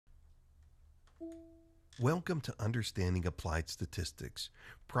Welcome to Understanding Applied Statistics,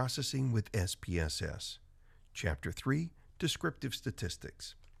 Processing with SPSS, Chapter 3, Descriptive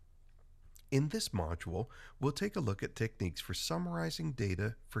Statistics. In this module, we'll take a look at techniques for summarizing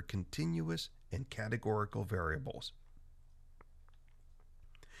data for continuous and categorical variables.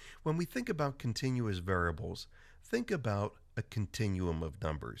 When we think about continuous variables, think about a continuum of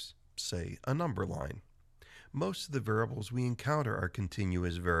numbers, say a number line. Most of the variables we encounter are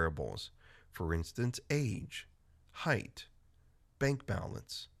continuous variables. For instance, age, height, bank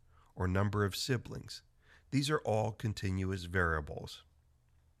balance, or number of siblings. These are all continuous variables.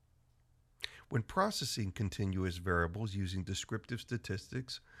 When processing continuous variables using descriptive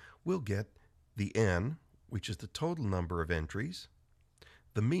statistics, we'll get the n, which is the total number of entries,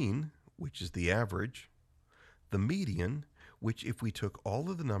 the mean, which is the average, the median, which if we took all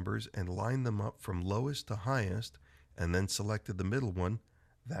of the numbers and lined them up from lowest to highest and then selected the middle one,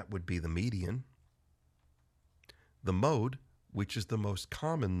 that would be the median, the mode, which is the most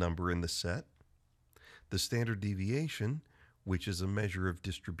common number in the set, the standard deviation, which is a measure of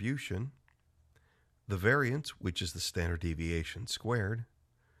distribution, the variance, which is the standard deviation squared,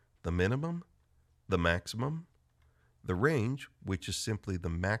 the minimum, the maximum, the range, which is simply the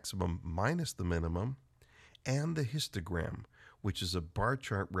maximum minus the minimum, and the histogram, which is a bar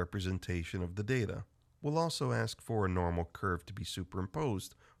chart representation of the data. We'll also ask for a normal curve to be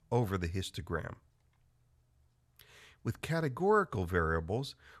superimposed over the histogram. With categorical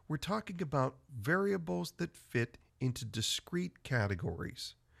variables, we're talking about variables that fit into discrete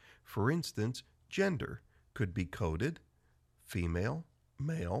categories. For instance, gender could be coded female,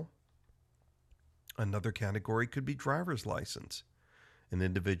 male. Another category could be driver's license. An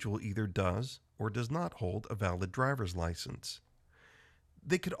individual either does or does not hold a valid driver's license.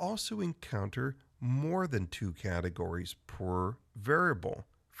 They could also encounter more than two categories per variable.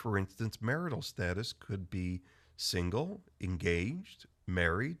 For instance, marital status could be single, engaged,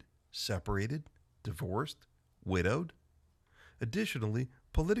 married, separated, divorced, widowed. Additionally,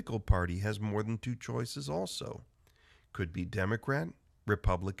 political party has more than two choices also. Could be Democrat,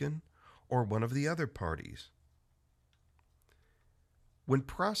 Republican, or one of the other parties. When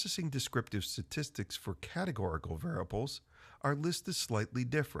processing descriptive statistics for categorical variables, our list is slightly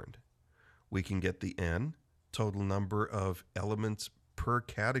different. We can get the n, total number of elements per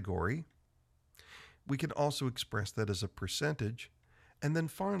category. We can also express that as a percentage. And then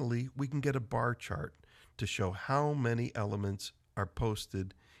finally, we can get a bar chart to show how many elements are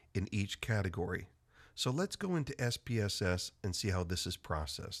posted in each category. So let's go into SPSS and see how this is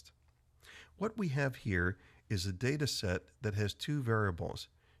processed. What we have here is a data set that has two variables.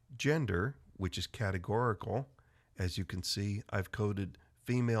 Gender, which is categorical. As you can see, I've coded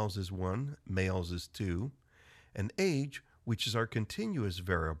females as 1, males as 2. And age, which is our continuous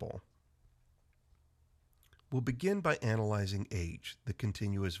variable. We'll begin by analyzing age, the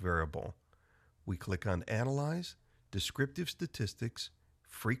continuous variable. We click on Analyze, Descriptive Statistics,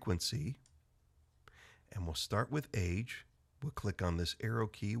 Frequency, and we'll start with age. We'll click on this arrow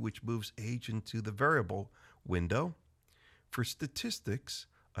key, which moves age into the variable window. For statistics,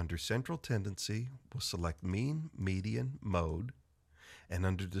 under Central Tendency, we'll select Mean, Median, Mode, and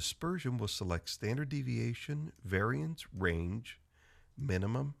under Dispersion, we'll select Standard Deviation, Variance, Range,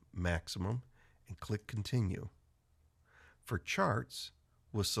 Minimum, Maximum, and click Continue. For charts,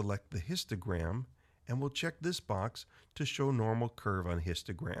 we'll select the histogram, and we'll check this box to show normal curve on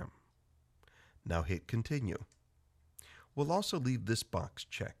histogram. Now hit Continue. We'll also leave this box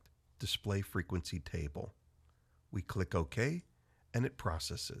checked, Display Frequency Table. We click OK, and it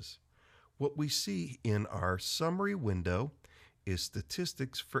processes. What we see in our summary window is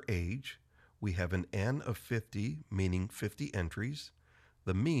statistics for age. We have an N of 50, meaning 50 entries.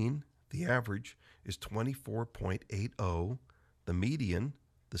 The mean, the average, is 24.80. The median,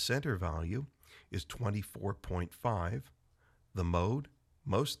 the center value, is 24.5. The mode,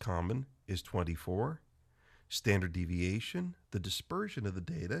 most common, is 24. Standard deviation, the dispersion of the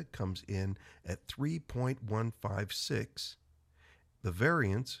data, comes in at 3.156. The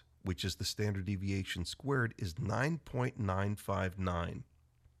variance, which is the standard deviation squared, is 9.959.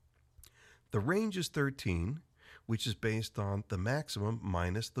 The range is 13, which is based on the maximum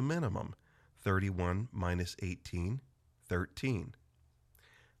minus the minimum. 31 minus 18, 13.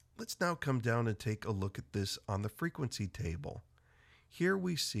 Let's now come down and take a look at this on the frequency table. Here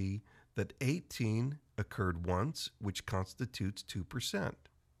we see that 18 occurred once, which constitutes 2%.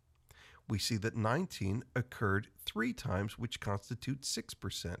 We see that 19 occurred 3 times, which constitutes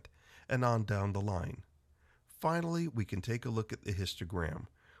 6%, and on down the line. Finally, we can take a look at the histogram,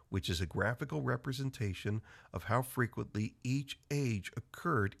 which is a graphical representation of how frequently each age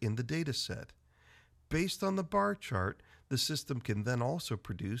occurred in the data set. Based on the bar chart, the system can then also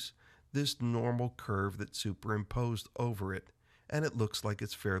produce this normal curve that's superimposed over it, and it looks like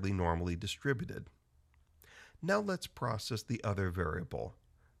it's fairly normally distributed. Now let's process the other variable,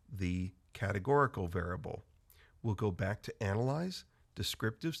 the categorical variable. We'll go back to Analyze,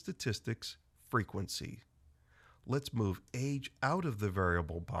 Descriptive Statistics, Frequency. Let's move age out of the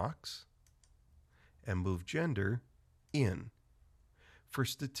variable box and move gender in. For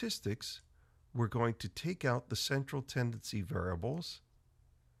statistics, we're going to take out the central tendency variables,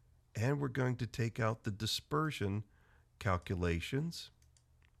 and we're going to take out the dispersion calculations,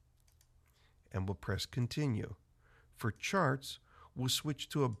 and we'll press continue. For charts, we'll switch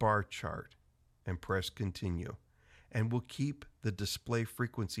to a bar chart and press continue, and we'll keep the display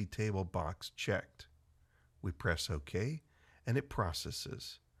frequency table box checked. We press OK, and it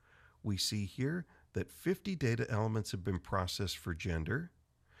processes. We see here that 50 data elements have been processed for gender,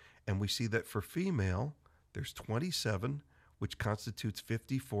 and we see that for female, there's 27, which constitutes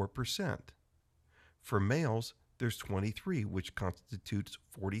 54%. For males, there's 23, which constitutes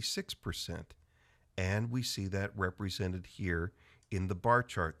 46%. And we see that represented here in the bar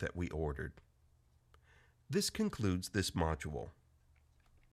chart that we ordered. This concludes this module.